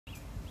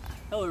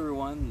Hello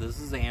everyone, this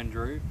is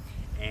Andrew,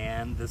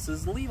 and this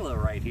is Leela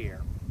right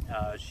here.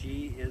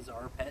 She is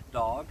our pet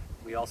dog.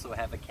 We also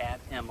have a cat,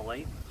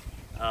 Emily,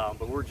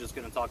 but we're just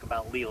going to talk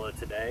about Leela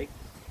today.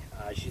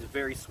 She's a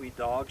very sweet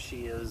dog.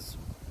 She was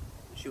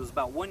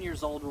about 1 year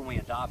old when we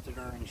adopted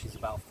her, and she's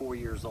about 4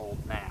 years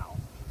old now.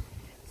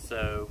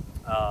 So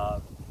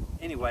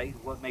anyway,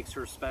 what makes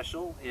her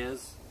special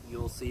is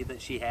you'll see that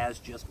she has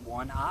just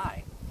one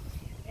eye.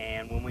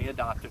 And when we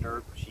adopted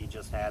her, she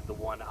just had the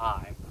one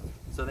eye.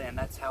 So then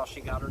that's how she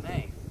got her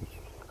name.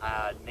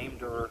 I named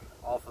her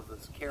off of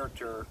this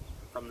character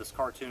from this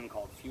cartoon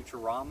called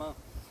Futurama.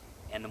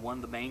 And one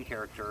of the main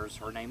characters,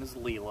 her name is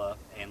Leela,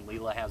 and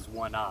Leela has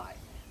one eye.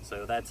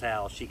 So that's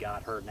how she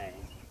got her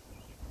name.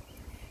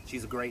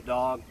 She's a great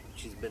dog.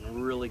 She's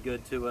been really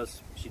good to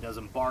us. She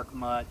doesn't bark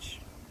much.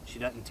 She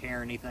doesn't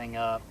tear anything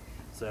up.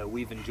 So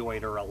we've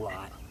enjoyed her a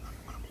lot.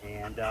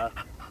 And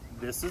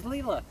this is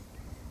Leela.